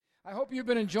I hope you've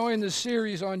been enjoying this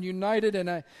series on United, and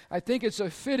I think it's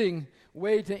a fitting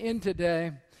way to end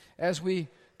today as we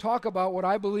talk about what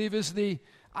I believe is the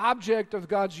object of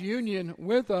God's union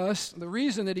with us, the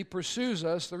reason that He pursues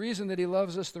us, the reason that He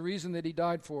loves us, the reason that He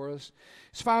died for us.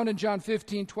 It's found in John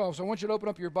 15:12. So I want you to open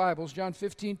up your Bibles, John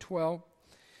 15:12.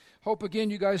 Hope again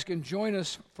you guys can join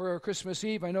us for our Christmas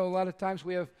Eve. I know a lot of times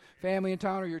we have family in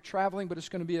town or you're traveling, but it's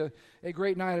going to be a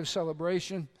great night of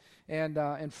celebration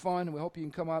and fun. We hope you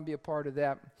can come out and be a part of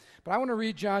that. But I want to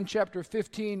read John chapter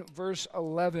 15, verse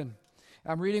 11.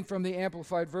 I'm reading from the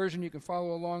Amplified Version. You can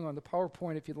follow along on the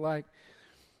PowerPoint if you'd like.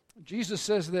 Jesus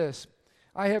says this,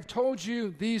 "I have told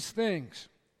you these things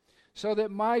so that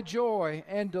my joy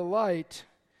and delight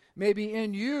may be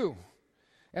in you,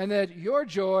 and that your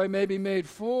joy may be made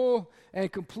full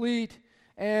and complete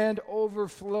and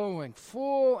overflowing."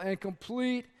 Full and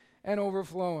complete and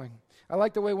overflowing. I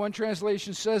like the way one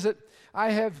translation says it.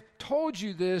 "I have told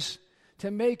you this to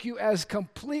make you as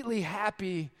completely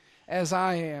happy as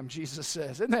I am," Jesus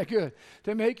says. Isn't that good?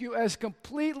 To make you as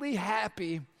completely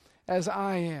happy as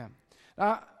I am.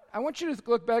 Now, I want you to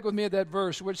look back with me at that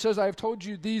verse where it says, "I have told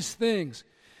you these things."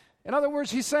 In other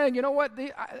words, He's saying, you know what?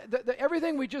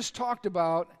 Everything we just talked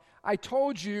about, I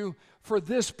told you for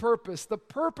this purpose. The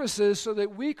purpose is so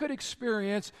that we could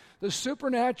experience the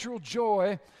supernatural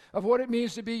joy of what it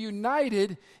means to be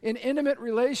united in intimate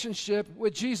relationship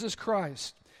with Jesus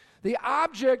Christ. The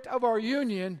object of our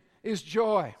union is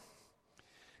joy.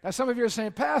 Now, some of you are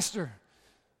saying, "Pastor,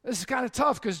 this is kind of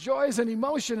tough because joy is an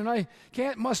emotion and I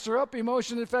can't muster up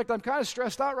emotion. In fact, I'm kind of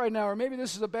stressed out right now, or maybe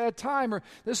this is a bad time, or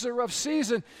this is a rough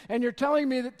season, and you're telling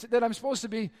me that I'm supposed to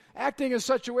be acting in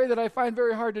such a way that I find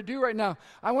very hard to do right now."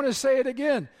 I want to say it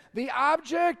again. The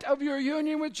object of your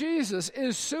union with Jesus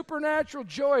is supernatural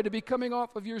joy to be coming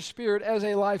off of your spirit as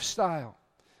a lifestyle.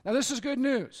 Now, this is good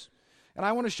news, and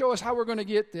I want to show us how we're going to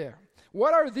get there.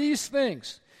 What are these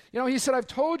things? You know, He said, "I've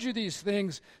told you these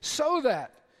things so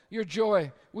that your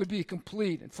joy would be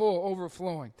complete and full,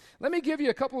 overflowing." Let me give you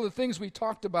a couple of the things we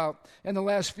talked about in the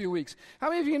last few weeks. How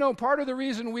many of you know part of the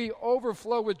reason we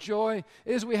overflow with joy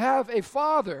is we have a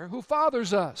Father who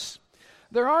fathers us?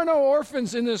 There are no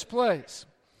orphans in this place.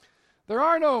 There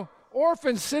are no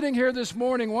orphans sitting here this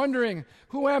morning wondering,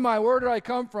 who am I? Where did I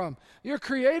come from? You're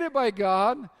created by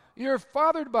God. You're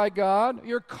fathered by God.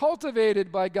 You're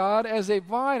cultivated by God as a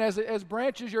vine, as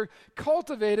branches. You're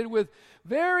cultivated with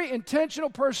very intentional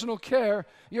personal care.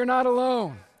 You're not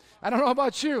alone. I don't know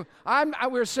about you. We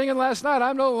were singing last night,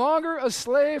 "I'm no longer a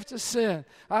slave to sin.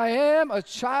 I am a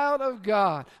child of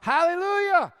God."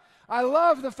 Hallelujah! I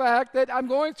love the fact that I'm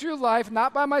going through life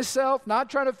not by myself, not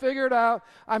trying to figure it out.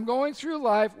 I'm going through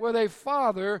life with a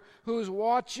Father who's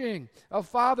watching, a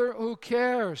Father who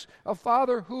cares, a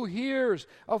Father who hears,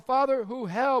 a Father who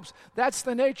helps. That's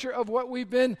the nature of what we've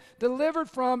been delivered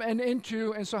from and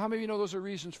into. And so how many of you know those are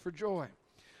reasons for joy?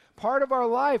 Part of our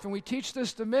life, and we teach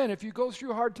this to men, if you go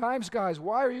through hard times, guys,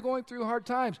 why are you going through hard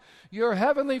times? Your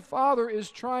Heavenly Father is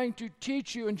trying to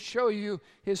teach you and show you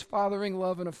His fathering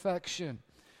love and affection.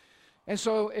 And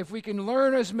so if we can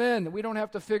learn as men, we don't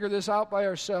have to figure this out by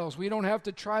ourselves. We don't have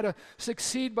to try to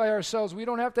succeed by ourselves. We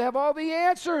don't have to have all the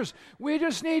answers. We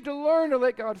just need to learn to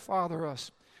let God father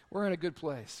us. We're in a good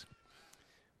place.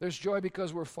 There's joy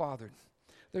because we're fathered.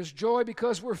 There's joy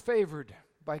because we're favored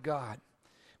by God.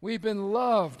 We've been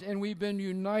loved and we've been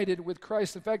united with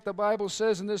Christ. In fact, the Bible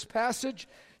says in this passage,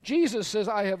 Jesus says,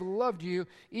 "I have loved you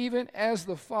even as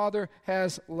the Father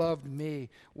has loved me."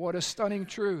 What a stunning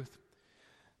truth.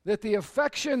 That the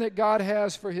affection that God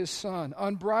has for His Son,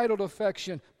 unbridled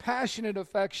affection, passionate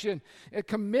affection, a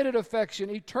committed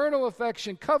affection, eternal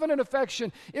affection, covenant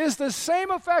affection, is the same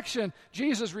affection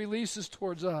Jesus releases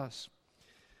towards us.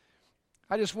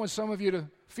 I just want some of you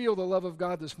to feel the love of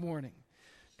God this morning.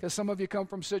 Because some of you come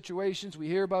from situations, we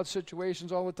hear about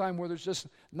situations all the time where there's just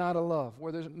not a love,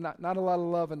 where there's not a lot of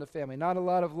love in the family, not a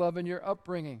lot of love in your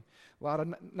upbringing,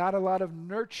 not a lot of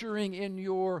nurturing in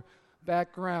your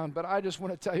background. But I just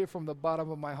want to tell you from the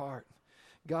bottom of my heart,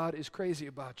 God is crazy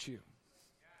about you.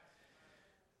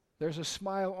 There's a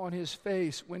smile on His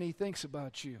face when He thinks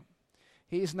about you.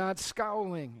 He's not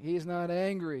scowling. He's not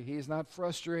angry. He's not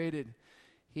frustrated.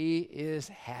 He is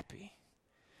happy.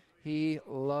 He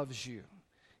loves you.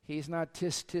 He's not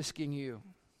tisk-tisking you.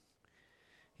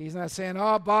 He's not saying,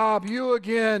 "Oh, Bob, you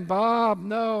again, Bob."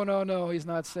 No. He's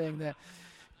not saying that.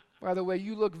 By the way,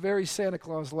 you look very Santa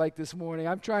Claus-like this morning.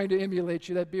 I'm trying to emulate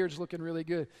you. That beard's looking really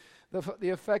good. The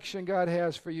affection God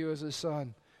has for you as His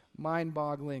Son,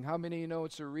 mind-boggling. How many of you know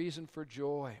it's a reason for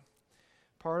joy?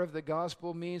 Part of the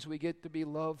gospel means we get to be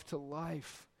loved to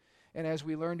life. And as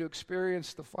we learn to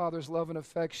experience the Father's love and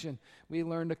affection, we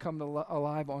learn to come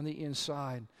alive on the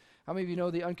inside. How many of you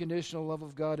know the unconditional love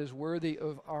of God is worthy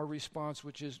of our response,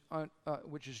 which is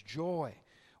joy,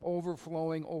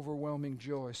 overflowing, overwhelming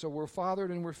joy. So we're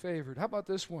fathered and we're favored. How about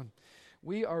this one?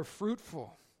 We are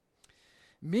fruitful,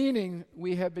 meaning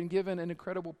we have been given an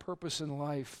incredible purpose in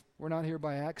life. We're not here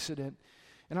by accident.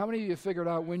 And how many of you have figured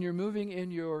out when you're moving in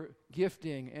your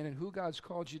gifting and in who God's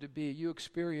called you to be, you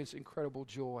experience incredible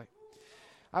joy?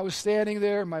 I was standing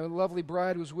there. My lovely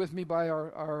bride was with me by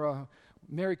our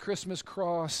Merry Christmas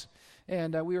cross,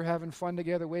 and we were having fun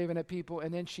together, waving at people,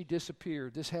 and then she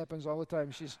disappeared. This happens all the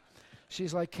time.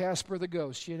 She's like Casper the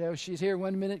ghost. You know, she's here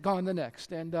 1 minute, gone the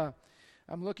next. And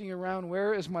I'm looking around,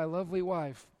 where is my lovely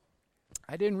wife?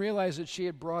 I didn't realize that she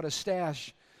had brought a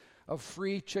stash of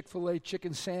free Chick-fil-A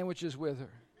chicken sandwiches with her.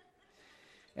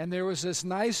 And there was this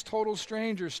nice total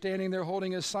stranger standing there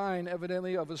holding a sign,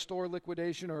 evidently of a store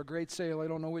liquidation or a great sale. I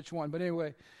don't know which one. But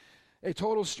anyway, a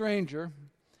total stranger.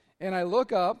 And I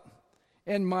look up,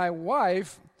 and my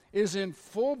wife is in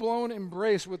full-blown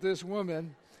embrace with this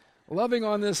woman, loving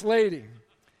on this lady.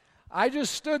 I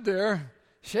just stood there,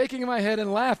 shaking my head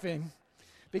and laughing,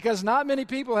 because not many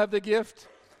people have the gift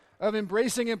of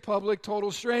embracing in public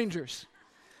total strangers.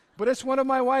 But it's one of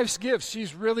my wife's gifts.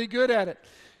 She's really good at it.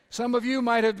 Some of you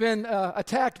might have been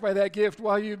attacked by that gift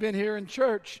while you've been here in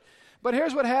church. But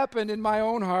here's what happened in my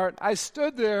own heart. I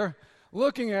stood there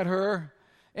looking at her,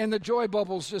 and the joy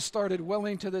bubbles just started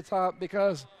welling to the top,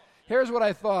 because here's what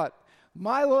I thought.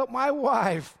 My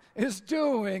wife is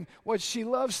doing what she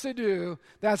loves to do.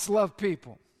 That's love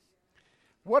people.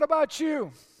 What about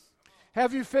you?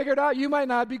 Have you figured out? You might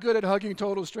not be good at hugging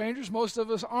total strangers. Most of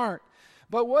us aren't.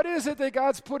 But what is it that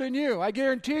God's put in you? I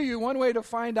guarantee you one way to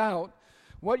find out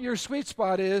what your sweet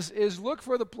spot is look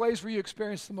for the place where you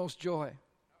experience the most joy.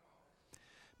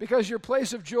 Because your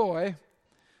place of joy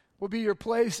will be your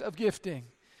place of gifting.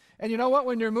 And you know what?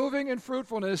 When you're moving in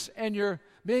fruitfulness and you're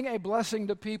being a blessing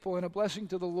to people and a blessing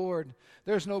to the Lord,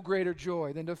 there's no greater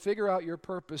joy than to figure out your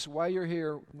purpose, why you're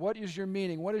here, what is your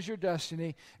meaning, what is your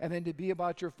destiny, and then to be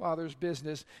about your Father's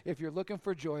business. If you're looking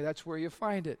for joy, that's where you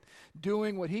find it.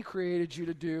 Doing what He created you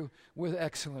to do with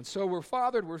excellence. So we're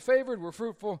fathered, we're favored, we're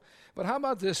fruitful. But how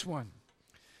about this one?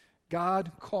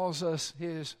 God calls us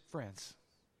His friends.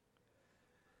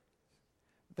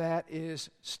 That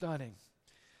is stunning.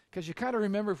 Because you kind of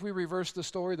remember, if we reverse the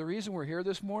story, the reason we're here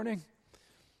this morning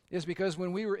is because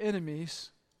when we were enemies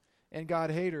and God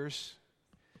haters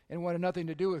and wanted nothing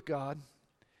to do with God,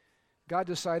 God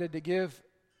decided to give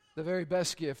the very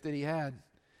best gift that He had,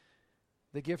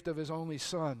 the gift of His only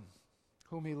Son,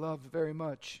 whom He loved very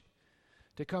much,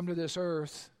 to come to this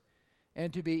earth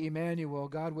and to be Emmanuel,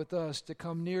 God with us, to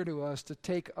come near to us, to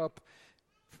take up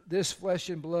this flesh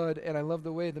and blood. And I love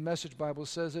the way the Message Bible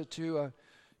says it, to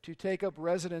take up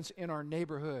residence in our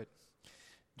neighborhood.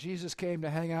 Jesus came to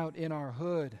hang out in our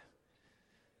hood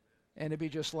and to be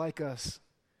just like us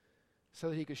so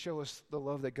that He could show us the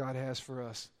love that God has for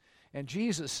us. And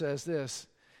Jesus says this,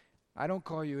 I don't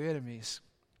call you enemies,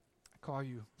 I call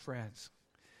you friends.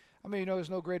 I mean, you know, there's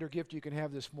no greater gift you can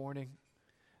have this morning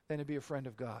than to be a friend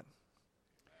of God,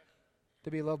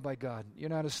 to be loved by God. You're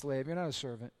not a slave, you're not a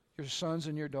servant. You're sons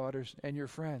and your daughters and your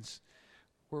friends.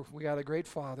 We got a great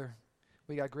Father.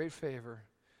 We got great favor.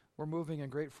 We're moving in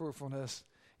great fruitfulness,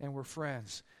 and we're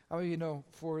friends. I mean, you know,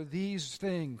 for these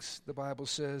things, the Bible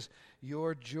says,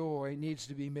 your joy needs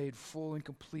to be made full and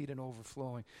complete and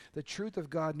overflowing. The truth of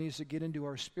God needs to get into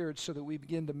our spirits so that we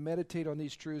begin to meditate on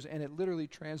these truths, and it literally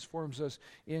transforms us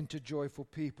into joyful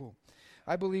people.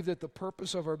 I believe that the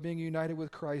purpose of our being united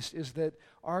with Christ is that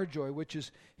our joy, which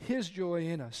is His joy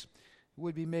in us,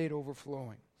 would be made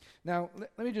overflowing. Now,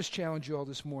 let me just challenge you all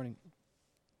this morning.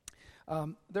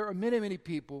 There are many, many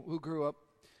people who grew up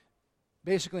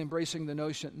basically embracing the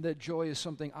notion that joy is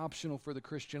something optional for the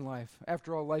Christian life.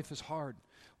 After all, life is hard.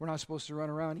 We're not supposed to run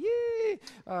around, yay!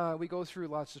 We go through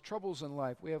lots of troubles in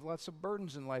life. We have lots of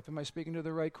burdens in life. Am I speaking to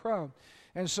the right crowd?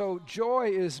 And so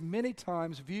joy is many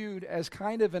times viewed as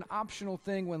kind of an optional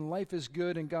thing when life is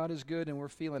good and God is good and we're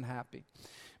feeling happy.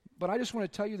 But I just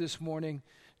want to tell you this morning,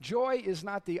 joy is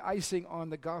not the icing on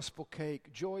the gospel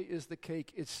cake. Joy is the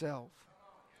cake itself.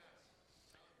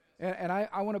 And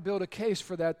I want to build a case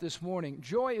for that this morning.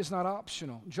 Joy is not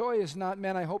optional. Joy is not,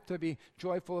 man, I hope to be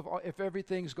joyful if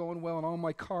everything's going well and all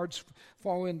my cards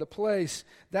fall into place.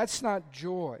 That's not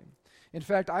joy. In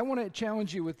fact, I want to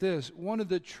challenge you with this. One of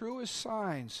the truest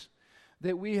signs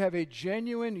that we have a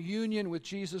genuine union with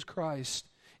Jesus Christ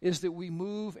is that we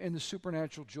move in the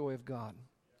supernatural joy of God.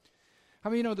 How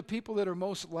many of you know the people that are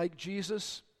most like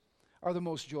Jesus are the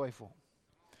most joyful?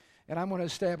 And I'm going to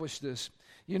establish this.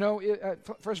 You know,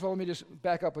 first of all, let me just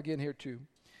back up again here too.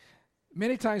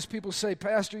 Many times people say,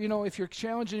 Pastor, you know, if you're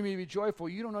challenging me to be joyful,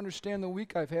 you don't understand the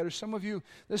week I've had. Or some of you,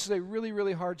 this is a really,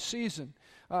 really hard season.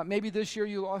 Maybe this year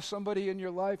you lost somebody in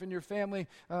your life, in your family,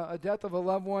 a death of a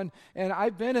loved one. And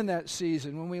I've been in that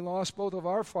season when we lost both of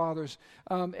our fathers.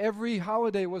 Every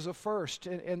holiday was a first.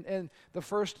 And the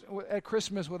first at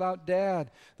Christmas without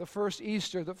Dad, the first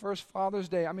Easter, the first Father's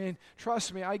Day. I mean,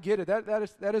 trust me, I get it.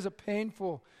 That is a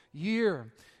painful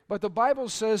year. But the Bible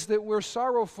says that we're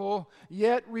sorrowful,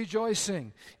 yet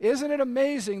rejoicing. Isn't it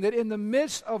amazing that in the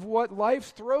midst of what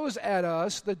life throws at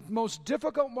us, the most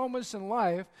difficult moments in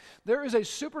life, there is a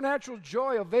supernatural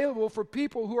joy available for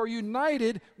people who are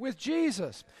united with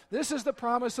Jesus? This is the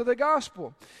promise of the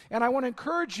gospel. And I want to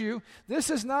encourage you, this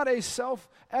is not a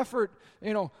self-effort,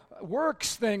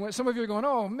 works thing. When some of you are going,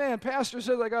 oh man, pastor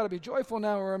says I got to be joyful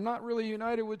now, or I'm not really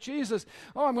united with Jesus.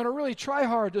 Oh, I'm going to really try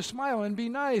hard to smile and be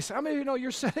nice. How many of you know you're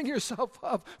setting yourself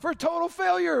up for total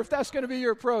failure if that's going to be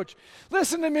your approach?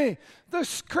 Listen to me. The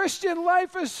Christian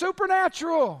life is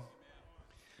supernatural.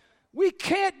 We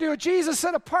can't do it. Jesus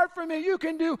said, apart from me, you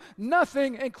can do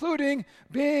nothing, including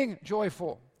being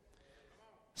joyful.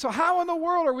 So how in the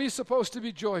world are we supposed to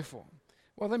be joyful?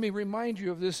 Well, let me remind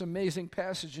you of this amazing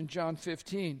passage in John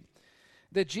 15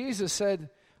 that Jesus said,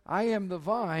 I am the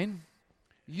vine,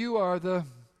 you are the...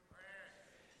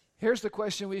 Here's the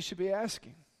question we should be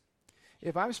asking.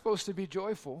 If I'm supposed to be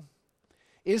joyful,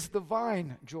 is the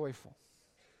vine joyful?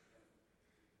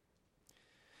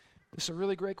 This is a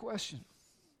really great question.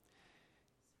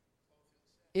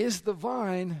 Is the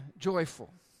vine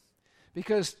joyful?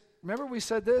 Because remember we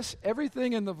said this,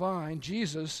 everything in the vine,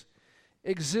 Jesus,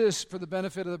 exists for the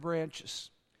benefit of the branches.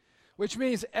 Which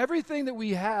means everything that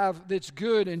we have that's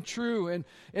good and true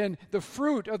and the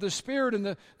fruit of the Spirit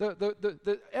and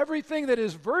the everything that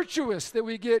is virtuous that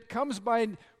we get comes by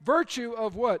virtue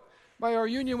of what? By our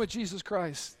union with Jesus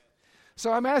Christ.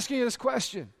 So I'm asking you this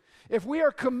question. If we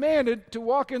are commanded to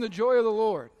walk in the joy of the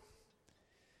Lord,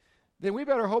 then we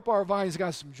better hope our vine's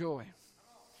got some joy.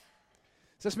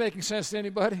 Is this making sense to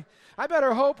anybody? I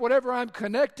better hope whatever I'm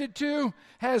connected to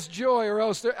has joy, or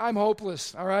else I'm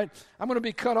hopeless, all right? I'm going to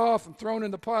be cut off and thrown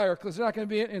in the fire because there's not going to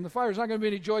be in the fire. There's not going to be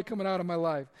any joy coming out of my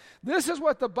life. This is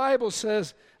what the Bible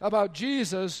says about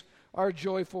Jesus, our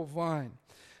joyful vine.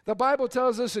 The Bible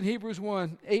tells us in Hebrews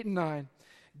 1, 8 and 9,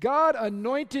 God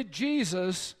anointed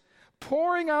Jesus,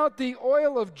 pouring out the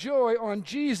oil of joy on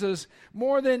Jesus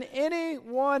more than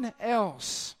anyone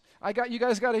else. You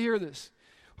guys got to hear this.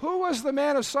 Who was the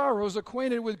man of sorrows,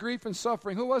 acquainted with grief and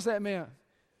suffering? Who was that man?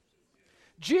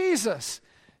 Jesus.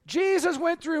 Jesus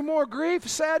went through more grief,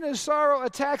 sadness, sorrow,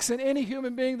 attacks than any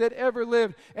human being that ever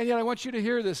lived. And yet I want you to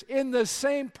hear this. In the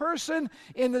same person,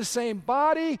 in the same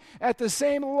body, at the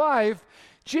same life,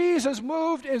 Jesus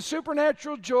moved in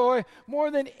supernatural joy more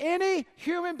than any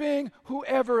human being who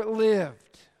ever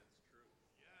lived.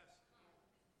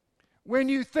 When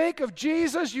you think of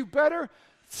Jesus, you better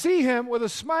see him with a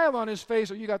smile on his face,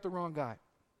 or you got the wrong guy.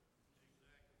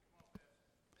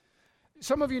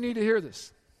 Some of you need to hear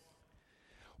this.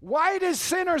 Why do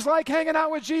sinners like hanging out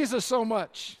with Jesus so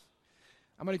much?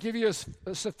 I'm going to give you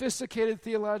a sophisticated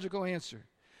theological answer.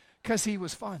 Because he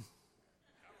was fun.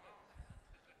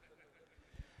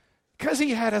 Because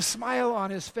he had a smile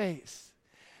on his face.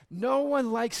 No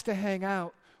one likes to hang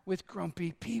out with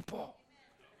grumpy people.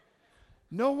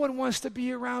 No one wants to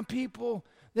be around people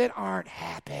that aren't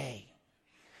happy.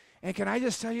 And can I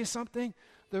just tell you something?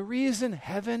 The reason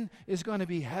heaven is going to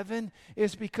be heaven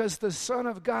is because the Son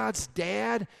of God's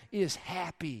dad is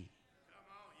happy.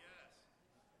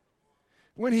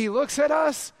 When he looks at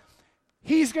us,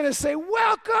 he's going to say,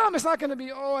 welcome. It's not going to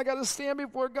be, oh, I got to stand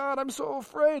before God. I'm so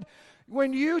afraid.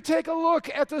 When you take a look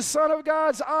at the Son of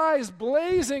God's eyes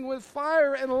blazing with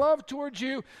fire and love towards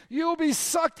you, you'll be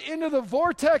sucked into the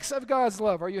vortex of God's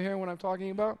love. Are you hearing what I'm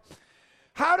talking about?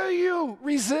 How do you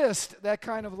resist that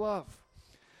kind of love?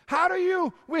 How do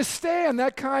you withstand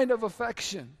that kind of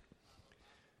affection?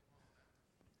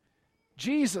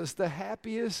 Jesus, the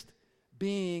happiest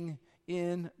being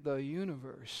in the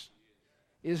universe,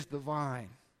 is the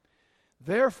vine.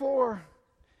 Therefore,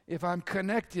 if I'm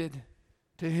connected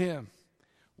to him,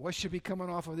 what should be coming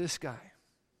off of this guy?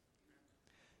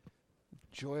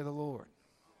 Joy of the Lord.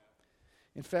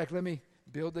 In fact, let me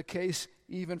build the case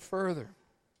even further.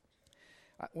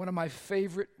 One of my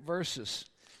favorite verses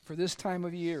for this time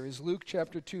of year is Luke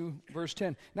chapter 2, verse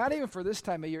 10. Not even for this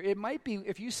time of year. It might be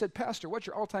if you said, Pastor, what's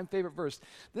your all-time favorite verse?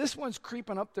 This one's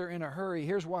creeping up there in a hurry.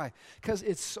 Here's why. Because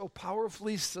it's so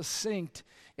powerfully succinct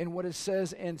in what it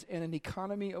says, and in an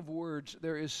economy of words,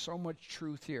 there is so much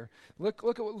truth here. Look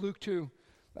at what Luke 2,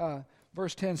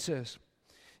 verse 10 says.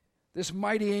 this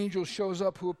mighty angel shows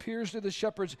up who appears to the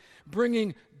shepherds,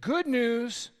 bringing good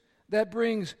news that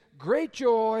brings great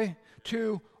joy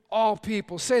to all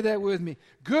people. Say that with me.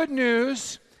 Good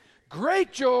news,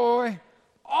 great joy,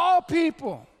 all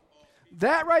people.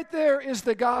 That right there is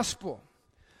the gospel.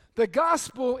 The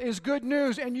gospel is good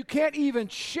news, and you can't even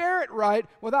share it right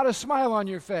without a smile on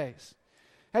your face.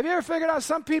 Have you ever figured out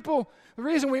some people, the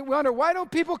reason we wonder, why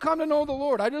don't people come to know the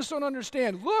Lord? I just don't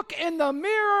understand. Look in the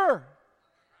mirror.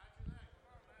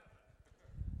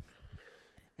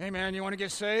 Hey, man, you want to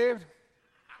get saved?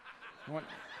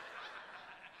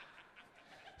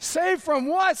 Saved from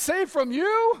what? Saved from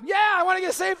you? Yeah, I want to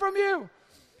get saved from you.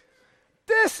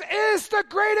 This is the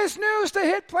greatest news to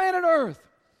hit planet Earth.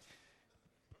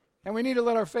 And we need to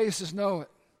let our faces know it.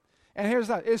 And here's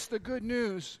that. It's the good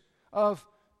news of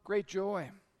great joy.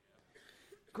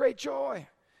 Great joy.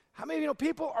 How many of you know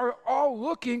people are all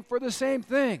looking for the same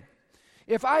thing?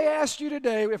 If I asked you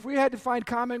today, if we had to find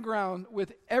common ground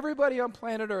with everybody on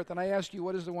planet Earth, and I asked you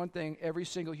what is the one thing every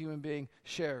single human being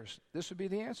shares, this would be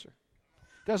the answer.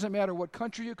 Doesn't matter what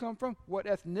country you come from, what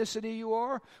ethnicity you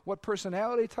are, what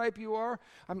personality type you are.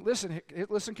 Listen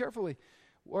carefully.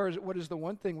 What is the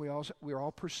one thing we're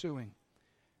all pursuing?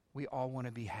 We all want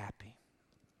to be happy.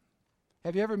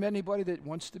 Have you ever met anybody that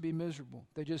wants to be miserable?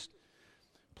 They just,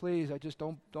 please, I just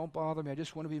don't bother me. I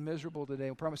just want to be miserable today.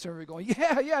 I promise everybody going,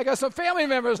 yeah, I got some family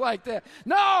members like that.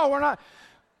 No, we're not.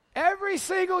 Every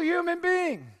single human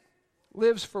being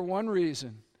lives for one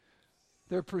reason.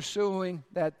 They're pursuing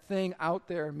that thing out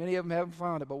there. Many of them haven't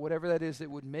found it, but whatever that is,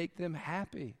 it would make them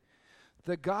happy.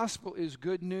 The gospel is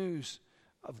good news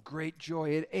of great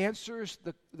joy. It answers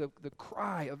the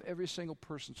cry of every single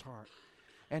person's heart.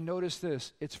 And notice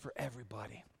this, it's for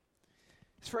everybody.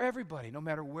 It's for everybody. No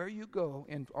matter where you go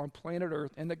on planet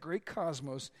Earth and the great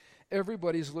cosmos,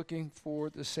 everybody's looking for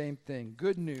the same thing.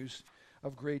 Good news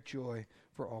of great joy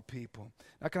for all people.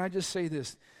 Now, can I just say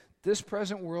this? This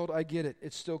present world, I get it.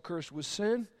 It's still cursed with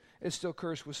sin. It's still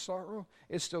cursed with sorrow.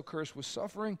 It's still cursed with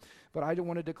suffering. But I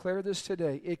want to declare this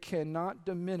today. It cannot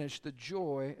diminish the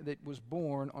joy that was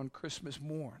born on Christmas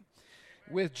morn.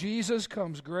 With Jesus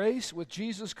comes grace. With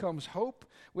Jesus comes hope.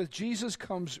 With Jesus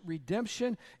comes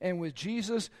redemption. And with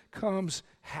Jesus comes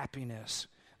happiness.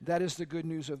 That is the good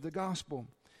news of the gospel.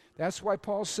 That's why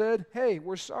Paul said, hey,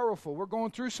 we're sorrowful. We're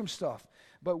going through some stuff.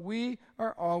 But we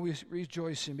are always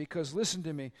rejoicing because, listen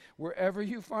to me, wherever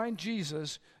you find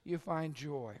Jesus, you find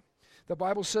joy. The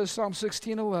Bible says, Psalm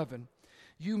 16:11,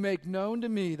 you make known to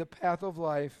me the path of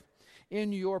life.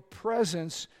 In your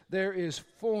presence there is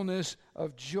fullness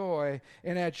of joy,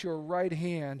 and at your right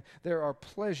hand there are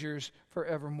pleasures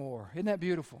forevermore. Isn't that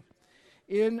beautiful?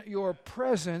 In your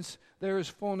presence there is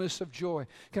fullness of joy.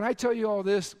 Can I tell you all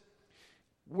this?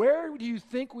 Where do you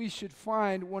think we should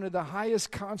find one of the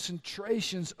highest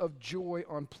concentrations of joy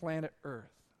on planet Earth?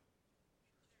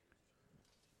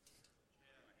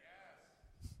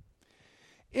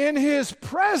 In His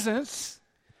presence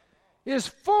is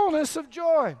fullness of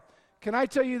joy. Can I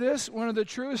tell you this? One of the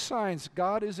truest signs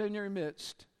God is in your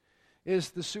midst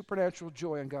is the supernatural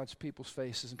joy on God's people's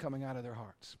faces and coming out of their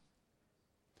hearts.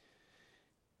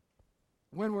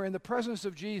 When we're in the presence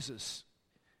of Jesus,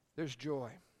 there's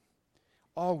joy.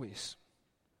 Always.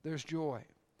 There's joy.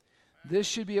 This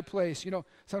should be a place. You know,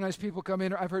 sometimes people come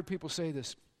in, I've heard people say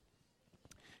this.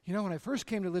 You know, when I first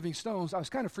came to Living Stones, I was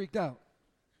kind of freaked out.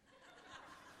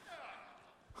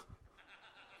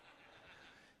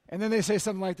 And then they say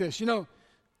something like this, you know,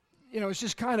 it's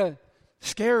just kind of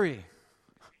scary.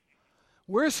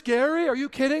 We're scary? Are you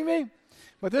kidding me?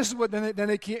 But this is what,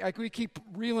 we keep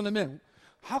reeling them in.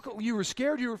 How come you were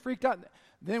scared, you were freaked out?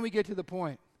 Then we get to the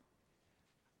point.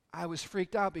 I was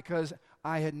freaked out because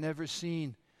I had never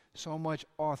seen so much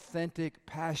authentic,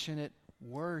 passionate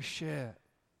worship.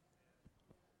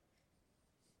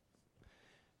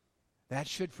 That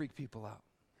should freak people out.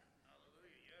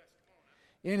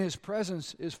 In His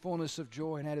presence is fullness of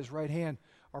joy, and at His right hand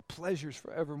are pleasures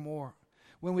forevermore.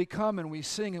 When we come and we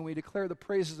sing and we declare the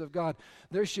praises of God,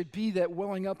 there should be that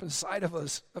welling up inside of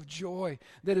us of joy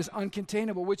that is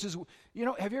uncontainable, which is,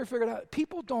 have you ever figured out,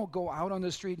 people don't go out on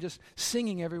the street just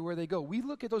singing everywhere they go. We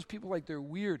look at those people like they're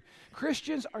weird.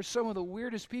 Christians are some of the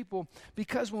weirdest people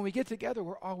because when we get together,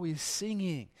 we're always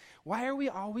singing. Why are we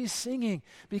always singing?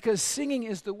 Because singing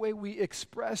is the way we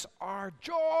express our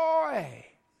joy.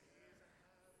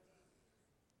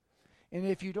 And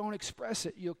if you don't express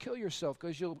it, you'll kill yourself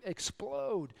because you'll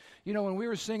explode. You know, when we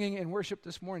were singing in worship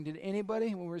this morning, did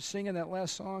anybody, when we were singing that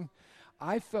last song,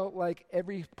 I felt like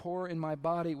every pore in my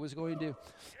body was going to,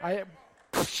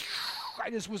 I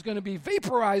just was going to be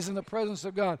vaporized in the presence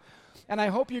of God. And I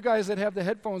hope you guys that have the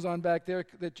headphones on back there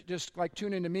that just like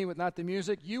tune into me with not the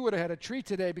music, you would have had a treat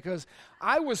today because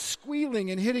I was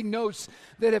squealing and hitting notes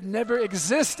that have never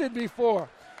existed before.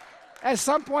 At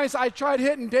some points, I tried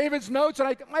hitting David's notes,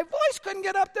 and my voice couldn't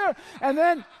get up there. And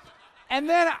then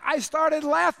I started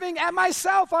laughing at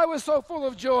myself. I was so full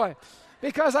of joy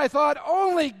because I thought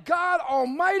only God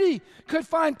Almighty could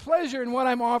find pleasure in what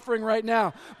I'm offering right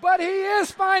now. But He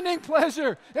is finding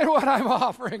pleasure in what I'm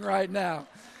offering right now.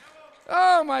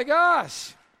 Oh, my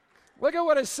gosh. Look at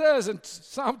what it says in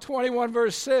Psalm 21,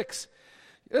 verse 6.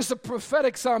 This is a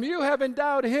prophetic psalm. You have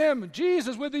endowed Him,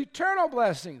 Jesus, with eternal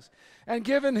blessings and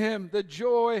given Him the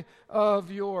joy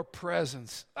of your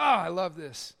presence. I love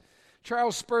this.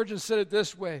 Charles Spurgeon said it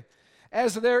this way: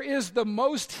 as there is the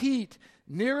most heat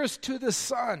nearest to the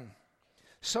sun,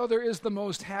 so there is the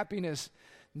most happiness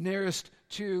nearest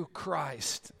to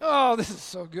Christ. Oh, this is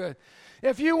so good.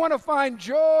 If you want to find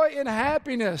joy and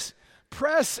happiness,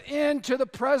 press into the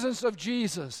presence of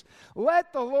Jesus.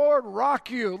 Let the Lord rock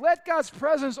you. Let God's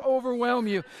presence overwhelm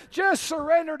you. Just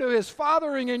surrender to His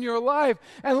fathering in your life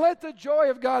and let the joy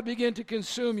of God begin to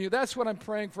consume you. That's what I'm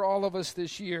praying for all of us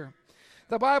this year.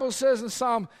 The Bible says in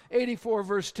Psalm 84,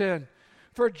 verse 10,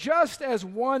 for just as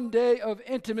one day of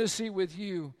intimacy with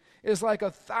you is like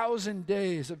 1,000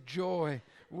 days of joy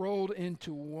rolled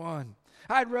into one.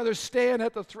 I'd rather stand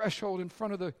at the threshold in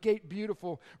front of the gate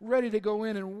beautiful, ready to go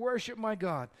in and worship my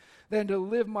God, than to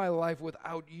live my life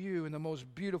without you in the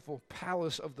most beautiful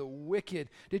palace of the wicked.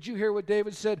 Did you hear what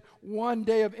David said? One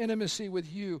day of intimacy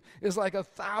with you is like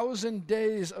 1,000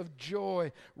 days of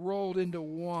joy rolled into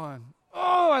one.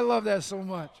 Oh, I love that so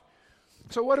much.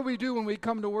 So what do we do when we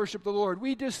come to worship the Lord?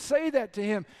 We just say that to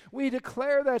Him. We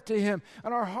declare that to Him,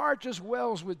 and our heart just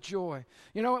wells with joy.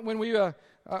 You know, when we were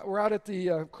out at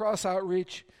the Cross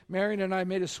Outreach, Marion and I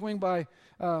made a swing by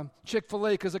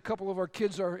Chick-fil-A because a couple of our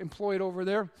kids are employed over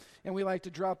there, and we like to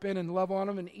drop in and love on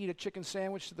them and eat a chicken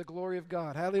sandwich to the glory of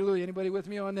God. Hallelujah. Anybody with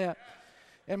me on that?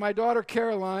 And my daughter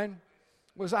Caroline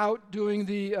was out doing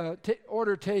the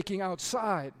order taking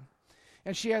outside.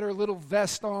 And she had her little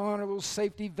vest on, her little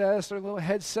safety vest, her little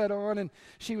headset on, and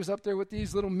she was up there with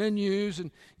these little menus and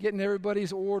getting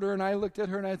everybody's order. And I looked at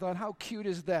her and I thought, how cute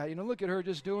is that? You know, look at her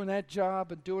just doing that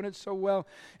job and doing it so well.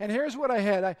 And here's what I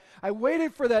had. I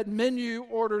waited for that menu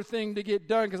order thing to get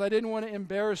done because I didn't want to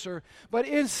embarrass her. But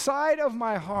inside of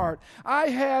my heart, I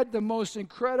had the most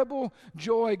incredible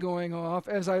joy going off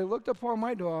as I looked upon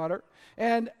my daughter.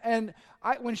 And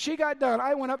when she got done,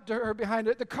 I went up to her behind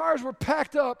it. The cars were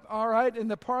packed up, all right, in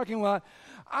the parking lot.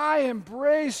 I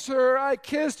embraced her. I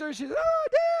kissed her. She said, oh,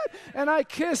 Dad. And I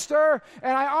kissed her,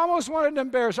 and I almost wanted to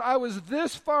embarrass her. I was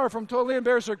this far from totally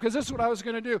embarrassed her because this is what I was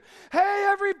going to do. Hey,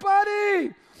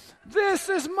 everybody, this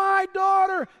is my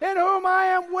daughter in whom I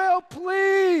am well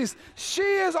pleased. She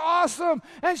is awesome,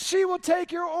 and she will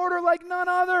take your order like none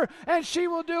other, and she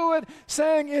will do it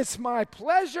saying, it's my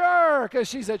pleasure, because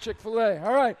she's at Chick-fil-A.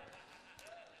 All right.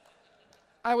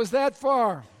 I was that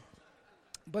far.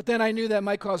 But then I knew that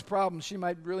might cause problems. She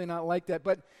might really not like that.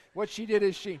 But what she did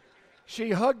is she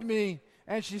hugged me,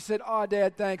 and she said, oh,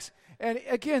 Dad, thanks. And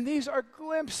again, these are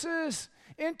glimpses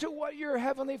into what your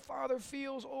Heavenly Father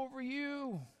feels over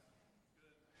you.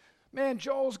 Man,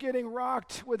 Joel's getting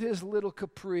rocked with his little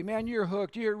Capri. Man, you're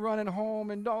hooked. You're running home,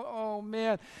 and oh,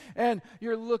 man. And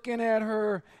you're looking at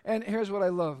her. And here's what I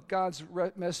love. God's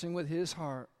messing with his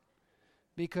heart,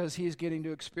 because he's getting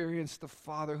to experience the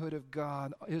fatherhood of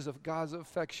God, God's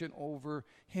affection over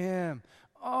him.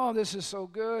 Oh, this is so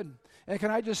good. And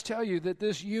can I just tell you that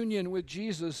this union with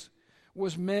Jesus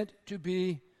was meant to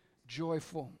be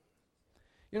joyful.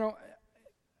 You know,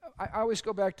 I always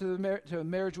go back to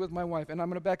marriage with my wife, and I'm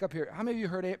going to back up here. How many of you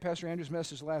heard Pastor Andrew's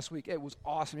message last week? It was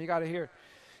awesome. You got to hear it.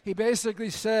 He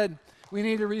basically said we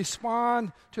need to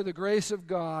respond to the grace of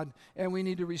God, and we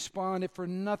need to respond, if for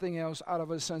nothing else, out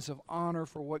of a sense of honor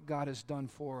for what God has done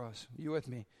for us. You with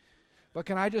me? But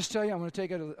can I just tell you, I'm going to take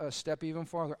it a step even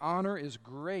farther. Honor is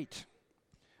great.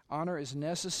 Honor is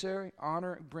necessary.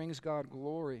 Honor brings God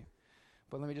glory.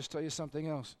 But let me just tell you something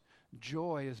else.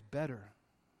 Joy is better.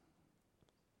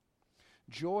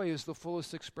 Joy is the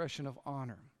fullest expression of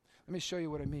honor. Let me show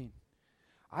you what I mean.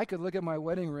 I could look at my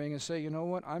wedding ring and say, you know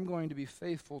what, I'm going to be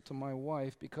faithful to my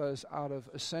wife because out of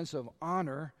a sense of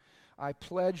honor, I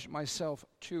pledged myself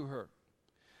to her.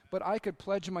 But I could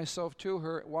pledge myself to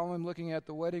her while I'm looking at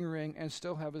the wedding ring and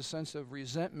still have a sense of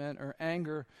resentment or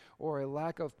anger or a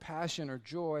lack of passion or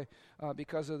joy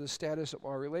because of the status of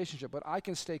our relationship. But I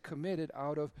can stay committed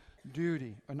out of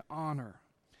duty and honor.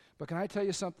 But can I tell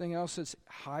you something else that's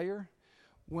higher?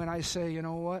 When I say, you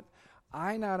know what,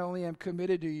 I not only am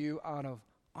committed to you out of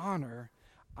honor,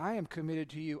 I am committed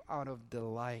to you out of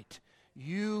delight.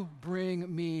 You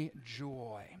bring me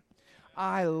joy.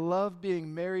 I love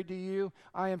being married to you.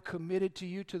 I am committed to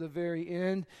you to the very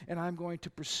end, and I'm going to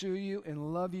pursue you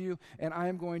and love you, and I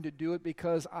am going to do it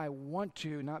because I want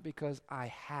to, not because I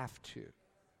have to.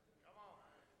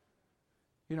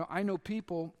 You know, I know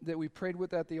people that we prayed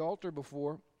with at the altar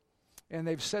before, and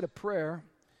they've said a prayer,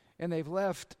 and they've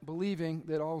left believing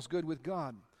that all's good with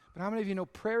God. But how many of you know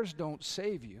prayers don't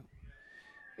save you?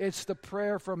 It's the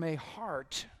prayer from a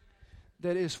heart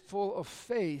that is full of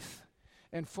faith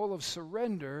and full of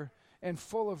surrender and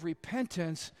full of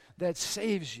repentance that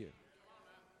saves you.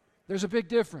 There's a big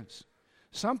difference.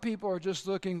 Some people are just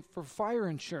looking for fire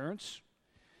insurance.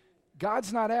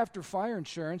 God's not after fire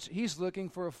insurance. He's looking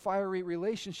for a fiery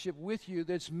relationship with you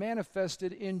that's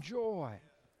manifested in joy.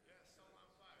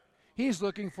 He's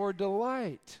looking for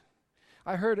delight.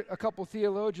 I heard a couple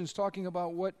theologians talking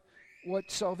about what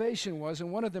salvation was,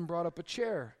 and one of them brought up a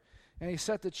chair. And he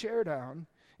set the chair down,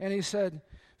 and he said,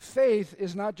 faith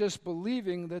is not just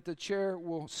believing that the chair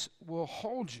will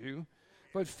hold you,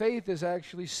 but faith is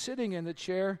actually sitting in the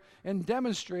chair and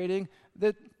demonstrating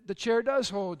that the chair does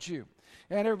hold you.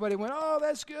 And everybody went, oh,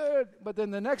 that's good. But then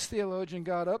the next theologian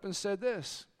got up and said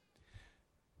this: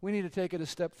 we need to take it a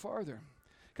step farther.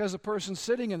 Because the person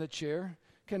sitting in the chair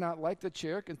cannot like the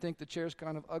chair, can think the chair is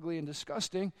kind of ugly and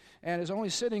disgusting, and is only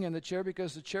sitting in the chair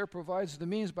because the chair provides the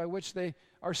means by which they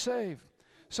are saved.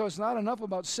 So it's not enough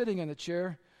about sitting in the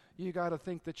chair. You got to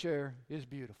think the chair is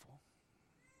beautiful.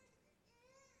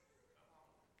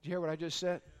 Did you hear what I just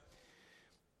said?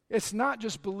 It's not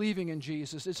just believing in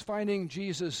Jesus. It's finding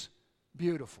Jesus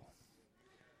beautiful.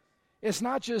 It's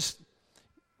not just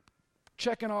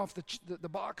checking off the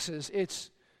boxes. It's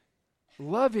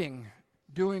loving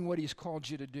doing what he's called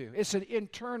you to do. It's an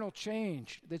internal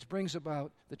change that brings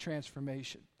about the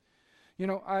transformation. You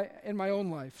know, in my own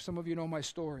life, some of you know my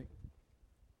story.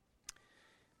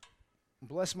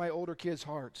 Bless my older kids'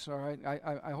 hearts, all right?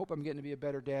 I hope I'm getting to be a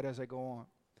better dad as I go on.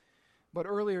 But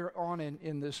earlier on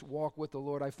in this walk with the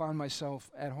Lord, I found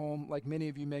myself at home, like many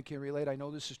of you may can relate. I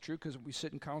know this is true because we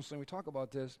sit in counseling, we talk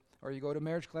about this, or you go to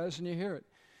marriage class and you hear it.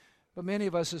 But many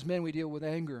of us as men, we deal with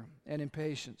anger and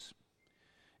impatience.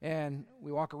 And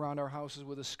we walk around our houses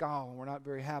with a scowl, and we're not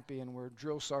very happy, and we're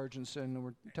drill sergeants, and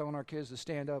we're telling our kids to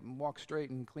stand up and walk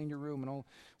straight and clean your room, and all.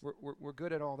 We're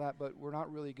good at all that, but we're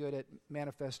not really good at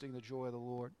manifesting the joy of the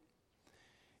Lord.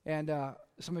 And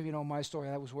some of you know my story.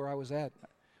 That was where I was at,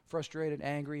 frustrated,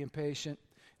 angry, impatient.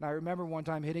 And I remember one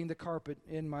time hitting the carpet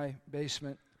in my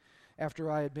basement after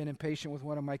I had been impatient with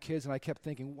one of my kids, and I kept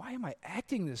thinking, why am I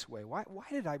acting this way? Why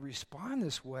did I respond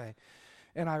this way?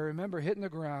 And I remember hitting the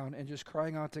ground and just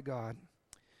crying out to God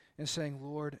and saying,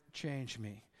 Lord, change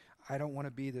me. I don't want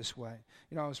to be this way.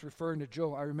 You know, I was referring to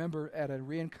Joel. I remember at a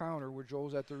re-encounter where Joel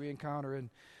was at the re-encounter, and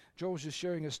Joel was just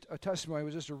sharing a testimony. It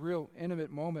was just a real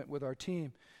intimate moment with our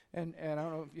team. And I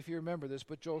don't know if you remember this,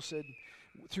 but Joel said,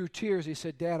 through tears, he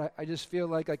said, Dad, I just feel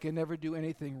like I can never do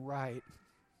anything right.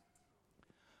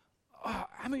 Oh,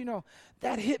 I mean, you know,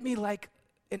 that hit me like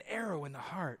an arrow in the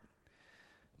heart.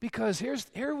 Because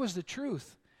here was the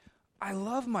truth. I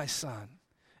love my son,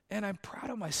 and I'm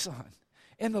proud of my son.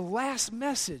 And the last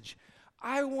message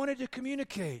I wanted to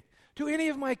communicate to any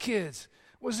of my kids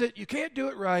was that you can't do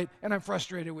it right, and I'm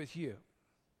frustrated with you.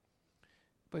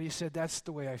 But he said, that's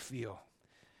the way I feel.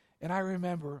 And I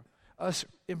remember us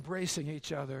embracing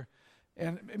each other,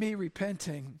 and me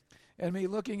repenting, and me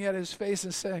looking at his face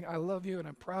and saying, I love you and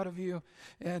I'm proud of you,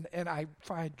 and I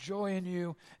find joy in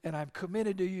you, and I'm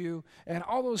committed to you, and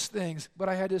all those things. But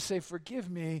I had to say, forgive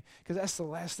me, because that's the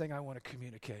last thing I want to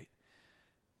communicate.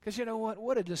 Because you know what?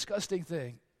 What a disgusting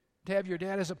thing to have your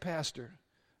dad as a pastor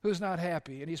who's not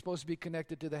happy, and he's supposed to be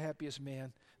connected to the happiest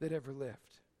man that ever lived.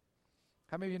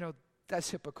 How many of you know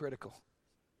that's hypocritical?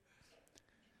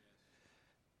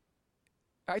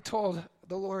 I told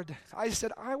the Lord, I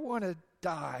said, I want to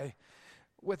die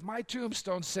with my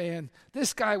tombstone saying,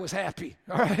 this guy was happy,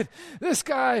 all right? This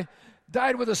guy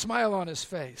died with a smile on his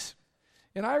face.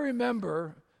 And I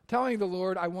remember telling the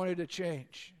Lord I wanted to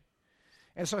change.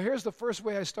 And so here's the first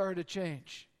way I started to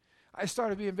change. I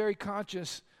started being very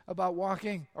conscious about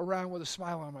walking around with a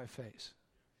smile on my face.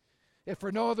 If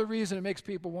for no other reason, it makes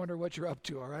people wonder what you're up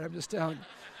to, all right? I'm just telling you.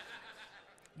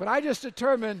 But I just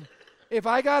determined, if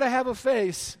I got to have a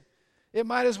face, it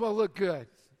might as well look good.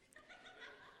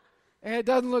 And it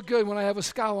doesn't look good when I have a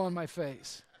scowl on my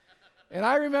face. And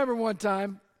I remember one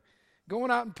time going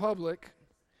out in public,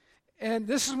 and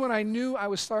this is when I knew I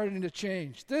was starting to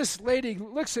change. This lady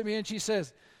looks at me and she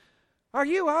says, are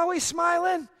you always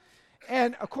smiling?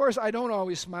 And, of course, I don't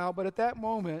always smile, but at that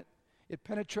moment, it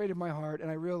penetrated my heart,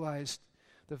 and I realized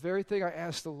the very thing I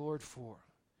asked the Lord for.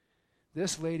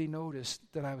 This lady noticed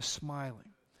that I was smiling.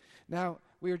 Now,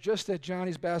 we were just at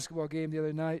Johnny's basketball game the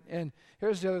other night, and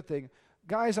here's the other thing.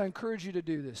 Guys, I encourage you to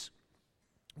do this.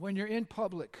 When you're in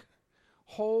public,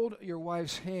 hold your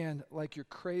wife's hand like you're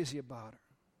crazy about her.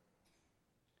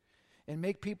 And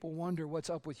make people wonder what's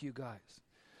up with you guys.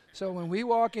 So when we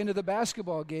walk into the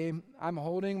basketball game, I'm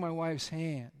holding my wife's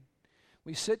hand.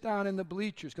 We sit down in the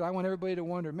bleachers because I want everybody to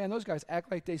wonder, man, those guys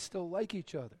act like they still like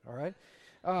each other, all right?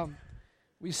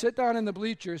 We sit down in the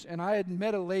bleachers, and I had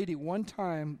met a lady one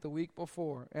time the week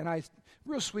before, and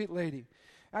real sweet lady.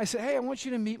 I said, hey, I want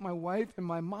you to meet my wife and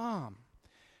my mom.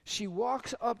 She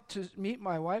walks up to meet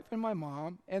my wife and my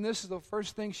mom, and this is the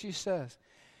first thing she says.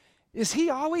 Is he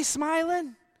always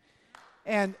smiling?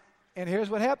 And here's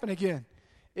what happened again.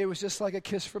 It was just like a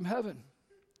kiss from heaven.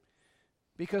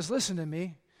 Because listen to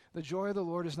me, the joy of the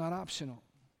Lord is not optional.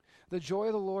 The joy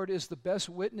of the Lord is the best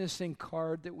witnessing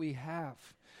card that we have.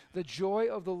 The joy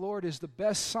of the Lord is the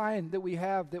best sign that we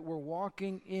have that we're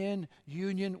walking in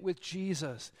union with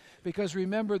Jesus. Because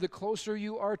remember, the closer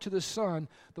you are to the Son,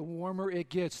 the warmer it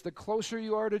gets. The closer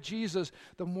you are to Jesus,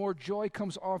 the more joy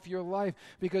comes off your life.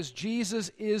 Because Jesus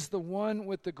is the one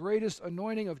with the greatest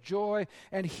anointing of joy,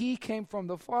 and He came from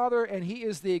the Father, and He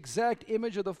is the exact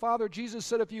image of the Father. Jesus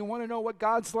said, if you want to know what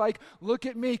God's like, look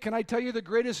at me. Can I tell you the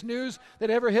greatest news that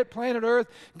ever hit planet Earth?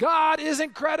 God is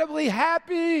incredibly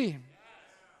happy.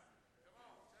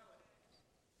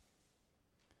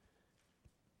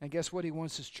 And guess what He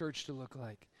wants His church to look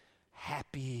like?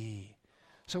 Happy.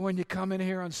 So when you come in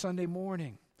here on Sunday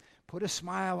morning, put a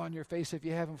smile on your face if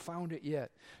you haven't found it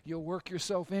yet. You'll work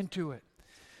yourself into it.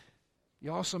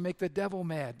 You also make the devil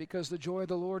mad because the joy of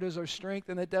the Lord is our strength,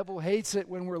 and the devil hates it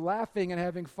when we're laughing and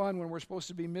having fun when we're supposed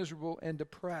to be miserable and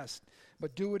depressed.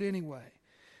 But do it anyway.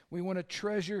 We want to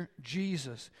treasure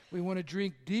Jesus. We want to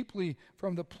drink deeply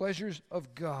from the pleasures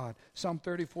of God. Psalm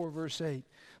 34, verse 8.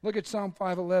 Look at Psalm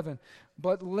 5:11.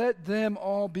 But let them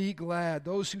all be glad,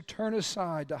 those who turn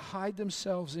aside to hide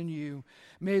themselves in you.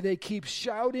 May they keep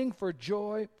shouting for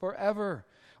joy forever.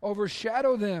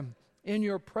 Overshadow them in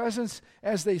your presence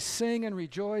as they sing and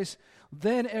rejoice.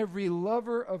 Then every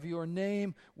lover of your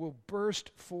name will burst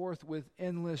forth with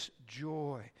endless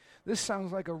joy. This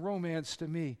sounds like a romance to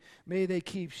me. May they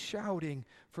keep shouting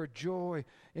for joy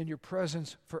in your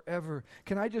presence forever.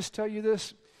 Can I just tell you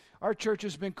this? Our church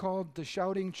has been called the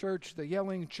shouting church, the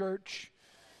yelling church,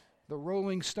 the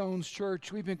Rolling Stones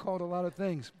church. We've been called a lot of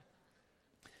things.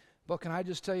 But can I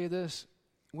just tell you this?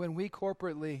 When we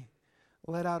corporately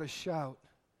let out a shout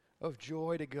of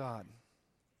joy to God,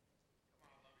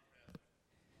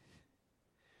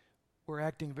 we're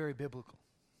acting very biblical.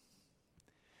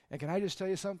 And can I just tell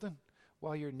you something?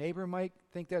 While your neighbor might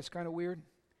think that's kind of weird,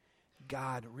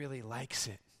 God really likes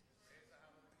it.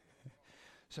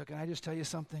 So can I just tell you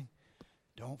something?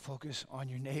 Don't focus on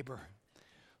your neighbor.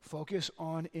 Focus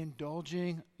on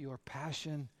indulging your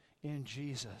passion in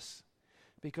Jesus.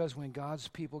 Because when God's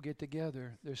people get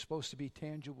together, there's supposed to be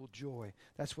tangible joy.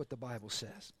 That's what the Bible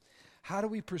says. How do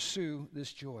we pursue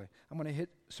this joy? I'm going to hit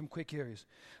some quick areas.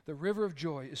 The river of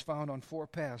joy is found on 4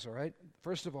 paths, all right?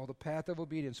 First of all, the path of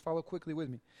obedience. Follow quickly with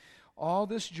me. All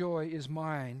this joy is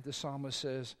mine, the psalmist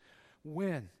says,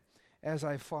 when? As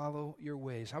I follow your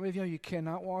ways. How many of you know you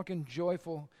cannot walk in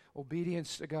joyful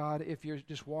obedience to God if you're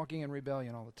just walking in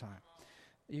rebellion all the time?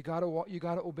 You got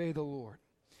to obey the Lord.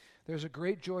 There's a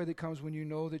great joy that comes when you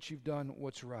know that you've done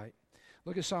what's right.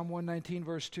 Look at Psalm 119,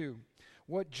 verse 2.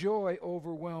 What joy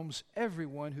overwhelms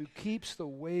everyone who keeps the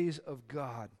ways of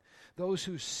God, those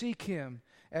who seek Him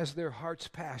as their heart's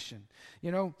passion.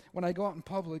 You know, when I go out in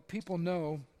public, people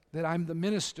know that I'm the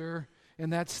minister,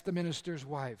 and that's the minister's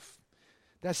wife.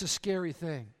 That's a scary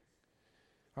thing,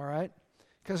 all right?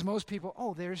 Because most people,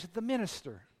 oh, there's the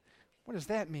minister. What does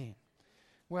that mean?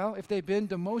 Well, if they've been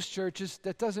to most churches,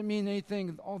 that doesn't mean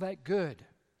anything all that good.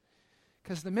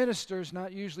 Because the minister is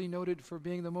not usually noted for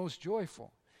being the most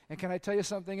joyful. And can I tell you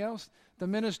something else? The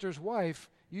minister's wife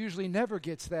usually never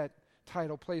gets that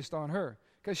title placed on her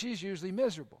because she's usually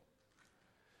miserable.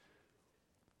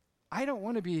 I don't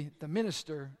want to be the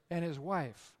minister and his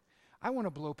wife. I want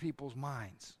to blow people's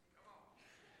minds.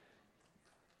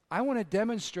 I want to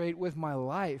demonstrate with my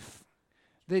life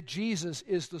that Jesus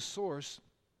is the source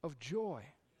of joy.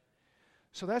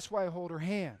 So that's why I hold her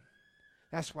hand.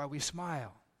 That's why we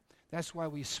smile. That's why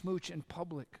we smooch in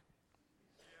public.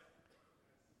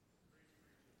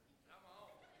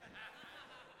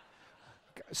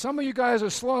 Some of you guys are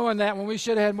slow on that when we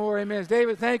should have had more amens.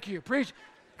 David, thank you. Preach.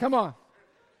 Come on.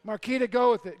 Marquita,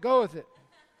 go with it. Go with it.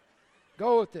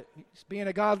 Go with it. He's being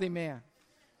a godly man.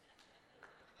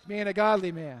 He's being a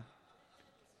godly man.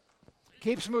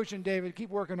 Keep smooching, David.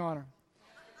 Keep working on her.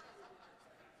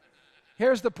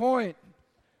 Here's the point.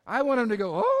 I want him to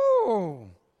go, oh,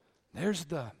 there's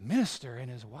the minister and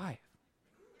his wife.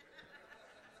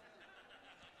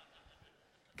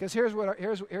 Because here's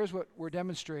what we're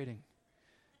demonstrating.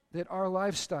 That our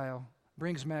lifestyle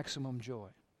brings maximum joy.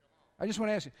 I just want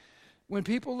to ask you, when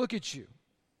people look at you,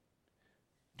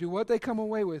 do what they come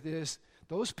away with is,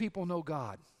 those people know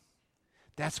God.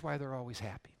 That's why they're always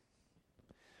happy.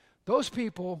 Those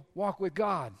people walk with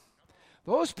God.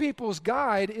 Those people's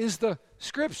guide is the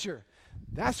Scripture.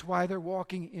 That's why they're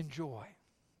walking in joy.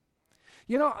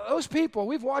 You know, those people,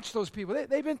 we've watched those people.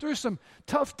 They've been through some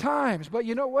tough times, but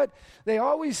you know what? They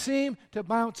always seem to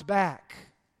bounce back.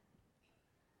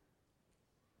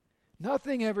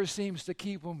 Nothing ever seems to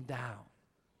keep them down.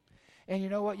 And you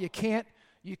know what? You can't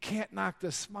knock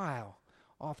the smile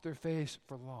off their face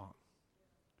for long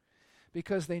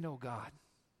because they know God.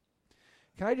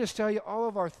 Can I just tell you, all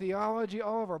of our theology,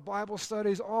 all of our Bible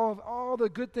studies, all the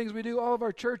good things we do, all of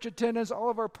our church attendance, all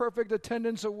of our perfect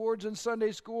attendance awards in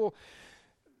Sunday school,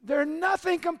 they're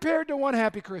nothing compared to one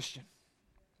happy Christian.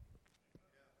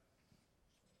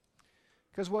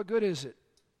 Because what good is it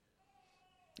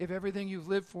if everything you've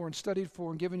lived for and studied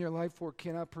for and given your life for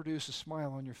cannot produce a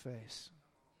smile on your face?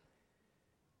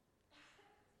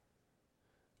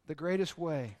 The greatest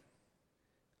way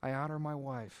I honor my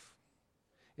wife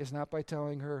is not by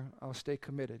telling her I'll stay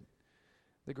committed.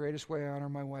 The greatest way I honor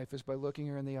my wife is by looking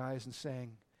her in the eyes and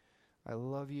saying, I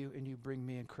love you and you bring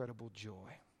me incredible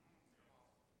joy.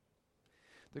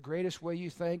 The greatest way you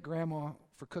thank Grandma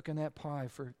for cooking that pie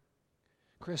for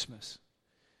Christmas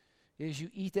is you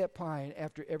eat that pie and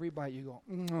after every bite you go,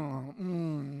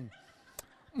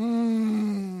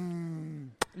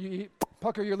 You eat,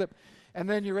 pucker your lip. And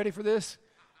then you ready for this?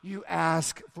 You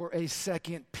ask for a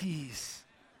second piece.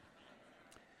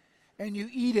 And you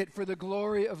eat it for the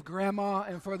glory of Grandma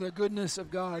and for the goodness of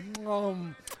God. You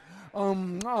know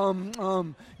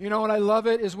what I love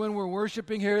it is when we're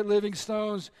worshiping here at Living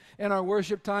Stones and our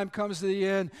worship time comes to the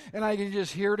end and I can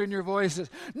just hear it in your voices.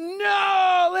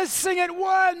 No, let's sing it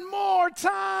one more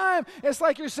time. It's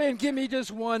like you're saying, give me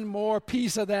just one more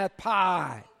piece of that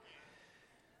pie.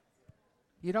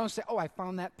 You don't say, oh, I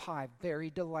found that pie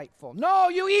very delightful. No,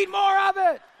 you eat more of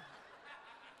it.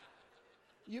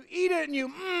 You eat it and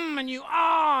you and you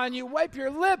and you wipe your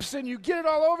lips and you get it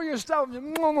all over yourself.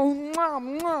 You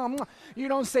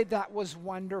don't say, that was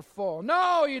wonderful.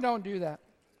 No, you don't do that.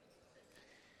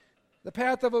 The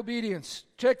path of obedience.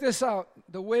 Check this out.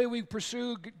 The way we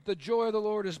pursue the joy of the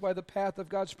Lord is by the path of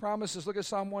God's promises. Look at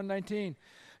Psalm 119.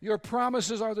 Your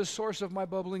promises are the source of my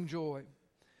bubbling joy.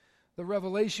 The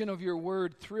revelation of your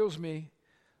word thrills me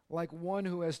like one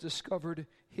who has discovered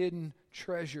hidden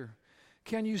treasure.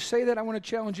 Can you say that? I want to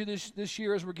challenge you this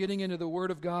year as we're getting into the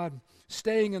Word of God,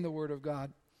 staying in the Word of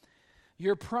God.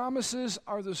 Your promises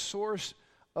are the source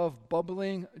of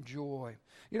bubbling joy.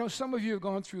 You know, some of you have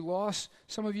gone through loss.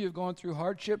 Some of you have gone through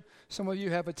hardship. Some of you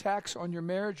have attacks on your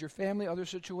marriage, your family, other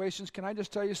situations. Can I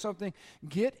just tell you something?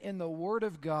 Get in the Word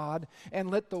of God and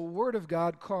let the Word of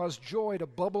God cause joy to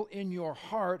bubble in your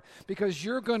heart because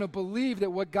you're going to believe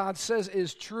that what God says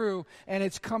is true and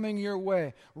it's coming your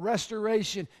way.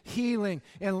 Restoration, healing,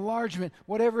 enlargement,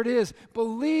 whatever it is.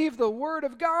 Believe the Word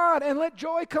of God and let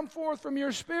joy come forth from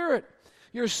your spirit.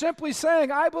 You're simply saying,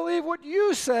 I believe what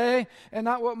you say and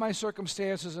not what my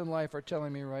circumstances in life are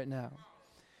telling me right now.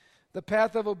 The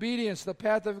path of obedience, the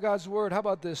path of God's word. How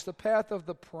about this? The path of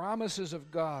the promises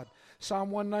of God.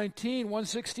 Psalm 119,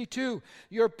 162.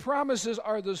 Your promises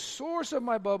are the source of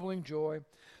my bubbling joy.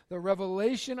 The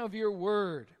revelation of your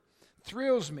word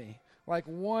thrills me like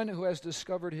one who has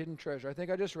discovered hidden treasure. I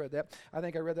think I just read that. I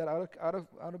think I read that out of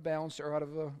balance or out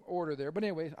of order there. But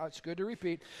anyway, it's good to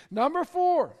repeat. Number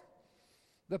 4.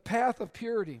 The path of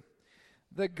purity.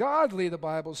 The godly, the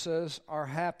Bible says, are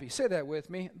happy. Say that with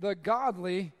me. The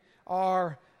godly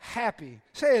are happy.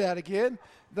 Say that again.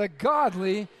 The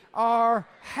godly are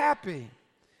happy.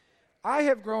 I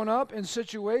have grown up in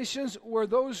situations where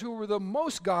those who were the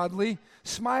most godly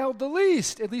smiled the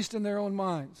least, at least in their own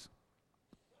minds.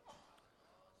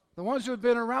 The ones who had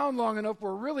been around long enough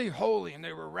were really holy and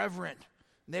they were reverent.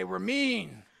 And they were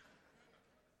mean.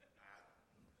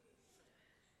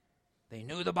 They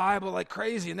knew the Bible like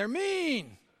crazy, and they're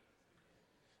mean.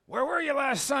 Where were you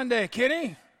last Sunday,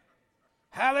 Kenny?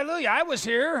 Hallelujah. I was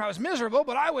here. I was miserable,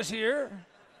 but I was here.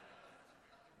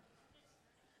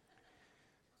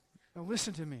 Now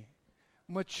listen to me.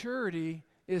 Maturity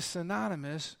is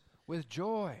synonymous with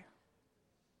joy.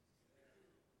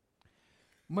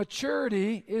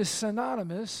 Maturity is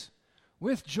synonymous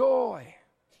with joy.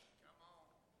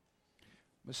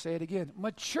 Let's say it again.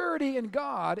 Maturity in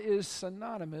God is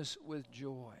synonymous with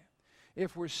joy.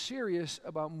 If we're serious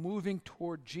about moving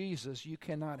toward Jesus, you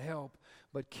cannot help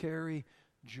but carry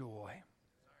joy.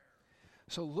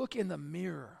 So look in the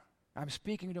mirror. I'm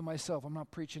speaking to myself. I'm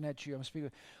not preaching at you. I'm speaking.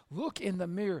 Look in the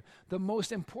mirror. The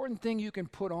most important thing you can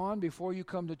put on before you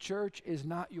come to church is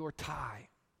not your tie.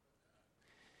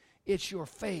 It's your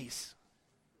face.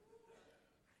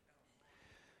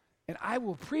 And I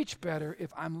will preach better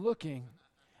if I'm looking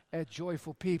at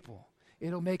joyful people.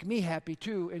 It'll make me happy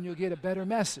too, and you'll get a better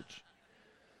message.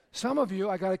 Some of you,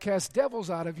 I got to cast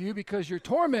devils out of you because you're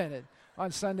tormented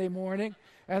on Sunday morning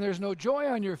and there's no joy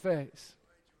on your face.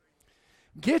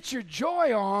 Get your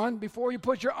joy on before you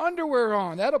put your underwear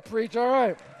on. That'll preach, all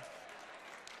right.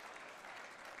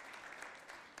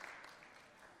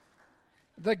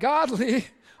 The godly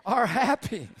are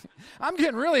happy. I'm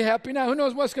getting really happy now. Who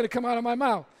knows what's going to come out of my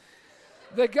mouth?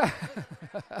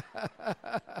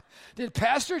 Did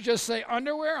Pastor just say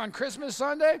underwear on Christmas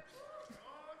Sunday?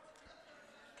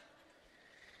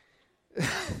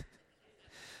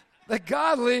 The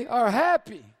godly are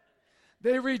happy.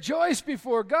 They rejoice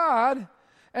before God,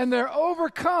 and they're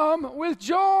overcome with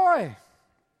joy.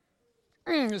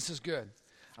 This is good.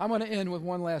 I'm going to end with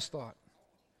one last thought.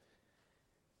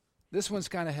 This one's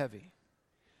kind of heavy.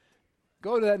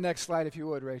 Go to that next slide if you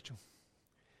would, Rachel.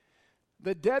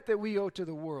 The debt that we owe to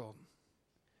the world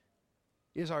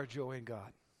is our joy in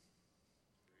God.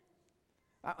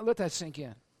 Let that sink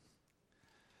in.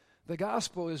 The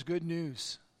gospel is good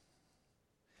news,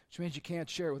 which means you can't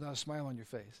share it without a smile on your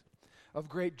face, of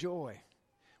great joy,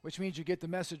 which means you get the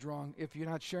message wrong if you're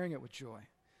not sharing it with joy.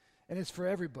 And it's for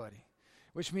everybody,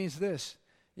 which means this: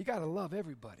 you got to love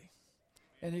everybody,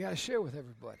 and you got to share with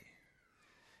everybody.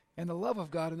 And the love of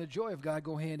God and the joy of God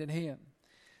go hand in hand.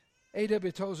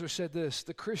 A.W. Tozer said this: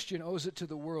 the Christian owes it to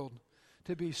the world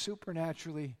to be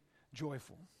supernaturally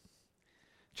joyful.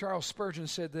 Charles Spurgeon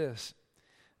said this: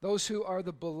 those who are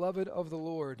the beloved of the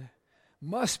Lord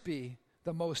must be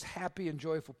the most happy and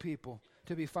joyful people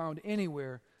to be found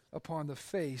anywhere upon the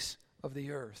face of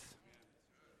the earth.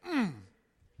 Can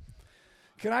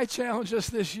I challenge us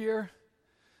this year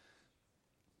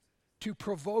to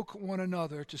provoke one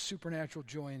another to supernatural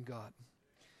joy in God?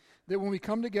 That when we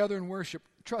come together and worship,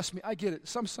 trust me, I get it.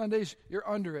 Some Sundays you're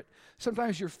under it.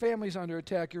 Sometimes your family's under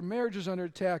attack. Your marriage is under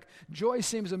attack. Joy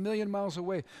seems a million miles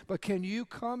away. But can you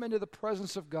come into the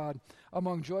presence of God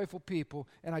among joyful people?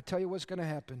 And I tell you what's going to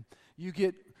happen. You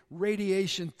get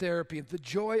radiation therapy. The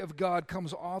joy of God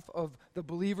comes off of the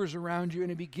believers around you,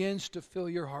 and it begins to fill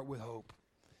your heart with hope.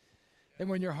 And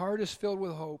when your heart is filled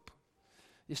with hope,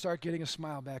 you start getting a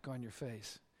smile back on your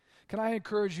face. Can I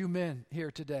encourage you men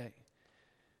here today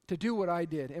to do what I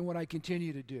did and what I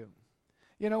continue to do?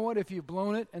 You know what? If you've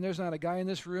blown it, and there's not a guy in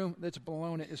this room that's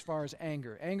blown it as far as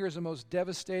anger. Anger is the most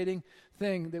devastating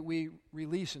thing that we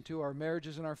release into our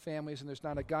marriages and our families, and there's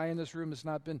not a guy in this room that's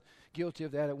not been guilty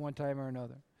of that at one time or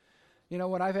another. You know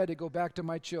what? I've had to go back to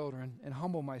my children and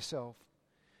humble myself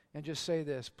and just say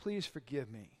this: please forgive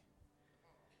me.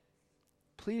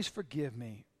 Please forgive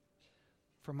me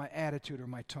for my attitude or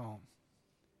my tone.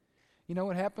 You know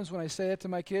what happens when I say that to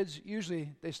my kids?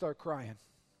 Usually they start crying.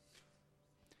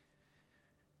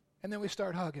 And then we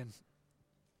start hugging.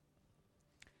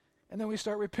 And then we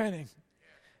start repenting.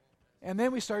 And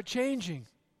then we start changing.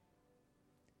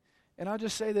 And I'll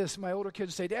just say this: my older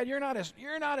kids say, "Dad, you're not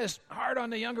as hard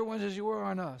on the younger ones as you were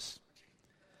on us."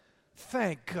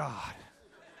 Thank God.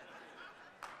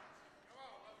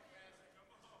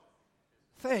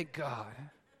 Thank God.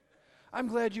 I'm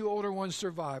glad you older ones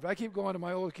survived. I keep going to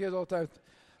my older kids all the time.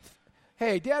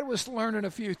 Hey, Dad was learning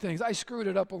a few things. I screwed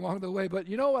it up along the way, but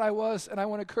you know what I was? And I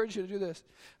want to encourage you to do this.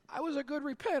 I was a good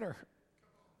repenter.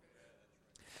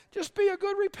 Just be a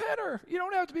good repenter. You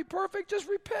don't have to be perfect. Just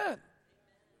repent.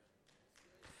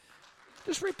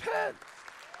 Just repent.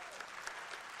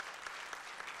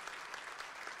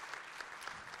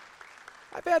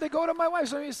 I've had to go to my wife.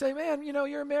 Some of you say, "Man, you know,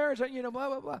 your marriage, you know, blah,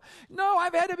 blah, blah." No,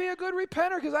 I've had to be a good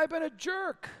repenter because I've been a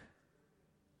jerk.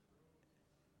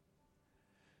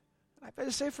 I've had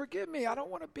to say, "Forgive me. I don't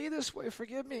want to be this way.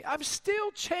 Forgive me." I'm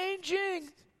still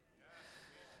changing.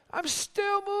 I'm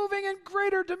still moving in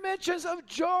greater dimensions of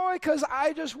joy because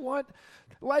I just want,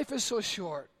 life is so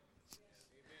short.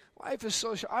 Life is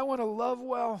so short. I want to love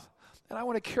well, and I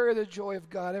want to carry the joy of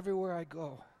God everywhere I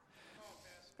go.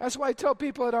 That's why I tell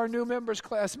people at our new members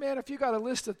class, man, if you got a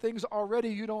list of things already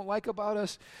you don't like about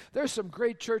us, there's some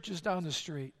great churches down the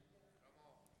street.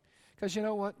 Because you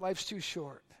know what? Life's too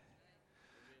short.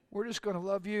 we're just going to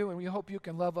love you, and we hope you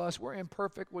can love us. We're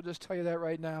imperfect. We'll just tell you that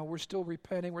right now. We're still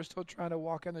repenting. We're still trying to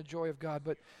walk in the joy of God.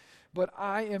 But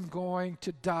I am going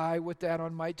to die with that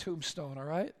on my tombstone, all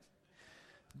right?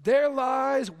 There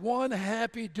lies one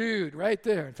happy dude right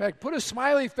there. In fact, put a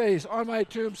smiley face on my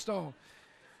tombstone.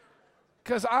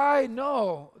 Because I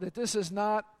know that this is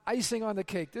not icing on the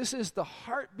cake. This is the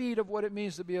heartbeat of what it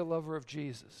means to be a lover of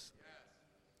Jesus.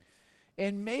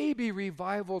 And maybe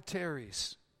revival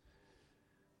tarries.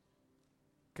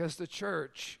 Because the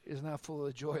church is not full of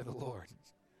the joy of the Lord.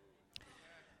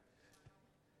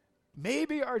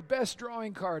 Maybe our best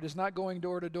drawing card is not going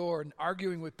door to door and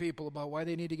arguing with people about why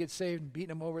they need to get saved and beating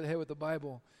them over the head with the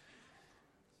Bible.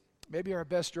 Maybe our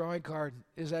best drawing card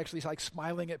is actually like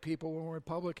smiling at people when we're in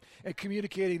public and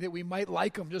communicating that we might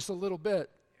like them just a little bit.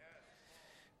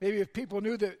 Maybe if people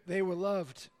knew that they were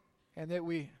loved and that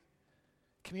we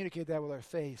communicate that with our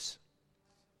face,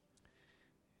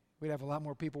 we'd have a lot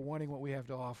more people wanting what we have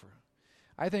to offer.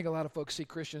 I think a lot of folks see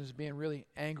Christians as being really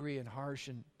angry and harsh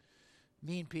and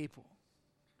mean people.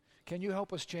 Can you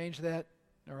help us change that?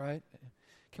 All right?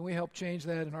 Can we help change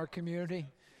that in our community?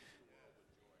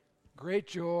 Great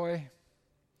joy,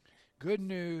 good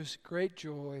news, great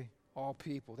joy, all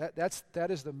people.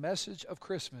 That is the message of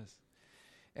Christmas.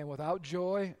 And without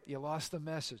joy, you lost the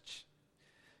message.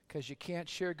 Because you can't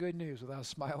share good news without a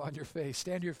smile on your face.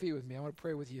 Stand to your feet with me. I want to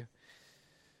pray with you.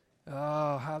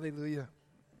 Oh, hallelujah.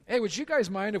 Hey, would you guys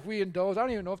mind if we indulge? I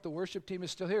don't even know if the worship team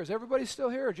is still here. Is everybody still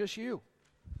here or just you?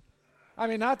 I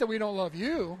mean, not that we don't love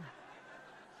you.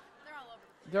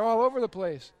 They're all over the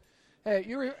place.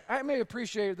 Hey, I may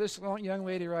appreciate this young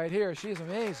lady right here. She's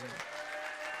amazing.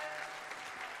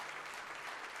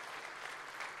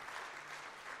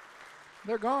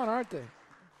 They're gone, aren't they?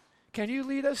 Can you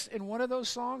lead us in one of those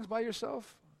songs by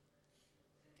yourself?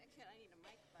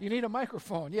 You need a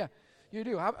microphone, yeah. You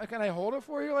do. Can I hold it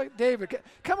for you? Like David?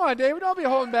 Come on, David. Don't be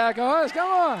holding back on us. Come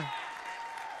on.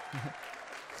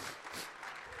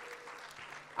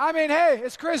 I mean, hey,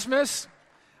 it's Christmas.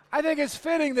 I think it's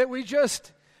fitting that we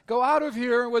just go out of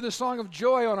here with a song of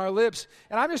joy on our lips.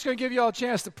 And I'm just going to give you all a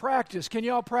chance to practice. Can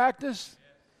you all practice?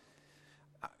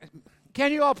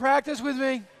 Can you all practice with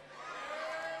me?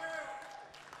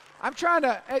 I'm trying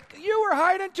to. You were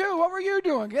hiding too. What were you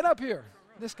doing? Get up here.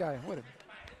 This guy.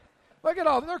 Look at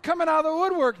all. They're coming out of the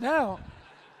woodwork now.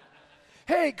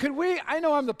 Hey, I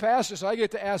know I'm the pastor, so I get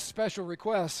to ask special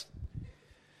requests.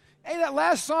 Hey, that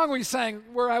last song we sang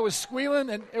where I was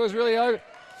squealing and it was really ugly.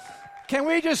 Can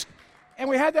we just, and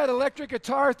we had that electric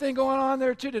guitar thing going on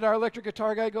there too. Did our electric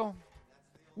guitar guy go?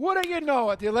 What do you know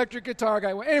what the electric guitar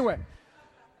guy went? Anyway,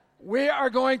 we are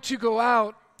going to go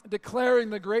out declaring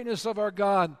the greatness of our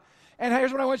God. And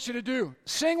here's what I want you to do.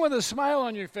 Sing with a smile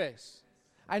on your face.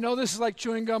 I know this is like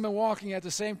chewing gum and walking at the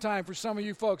same time for some of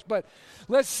you folks, but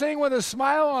let's sing with a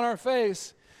smile on our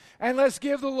face, and let's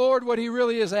give the Lord what he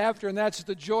really is after, and that's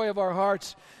the joy of our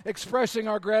hearts, expressing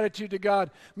our gratitude to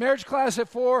God. Marriage class at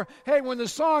 4. Hey, when the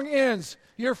song ends,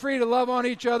 you're free to love on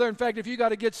each other. In fact, if you got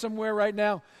to get somewhere right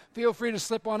now, feel free to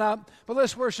slip on out. But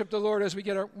let's worship the Lord as we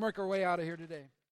make our way out of here today.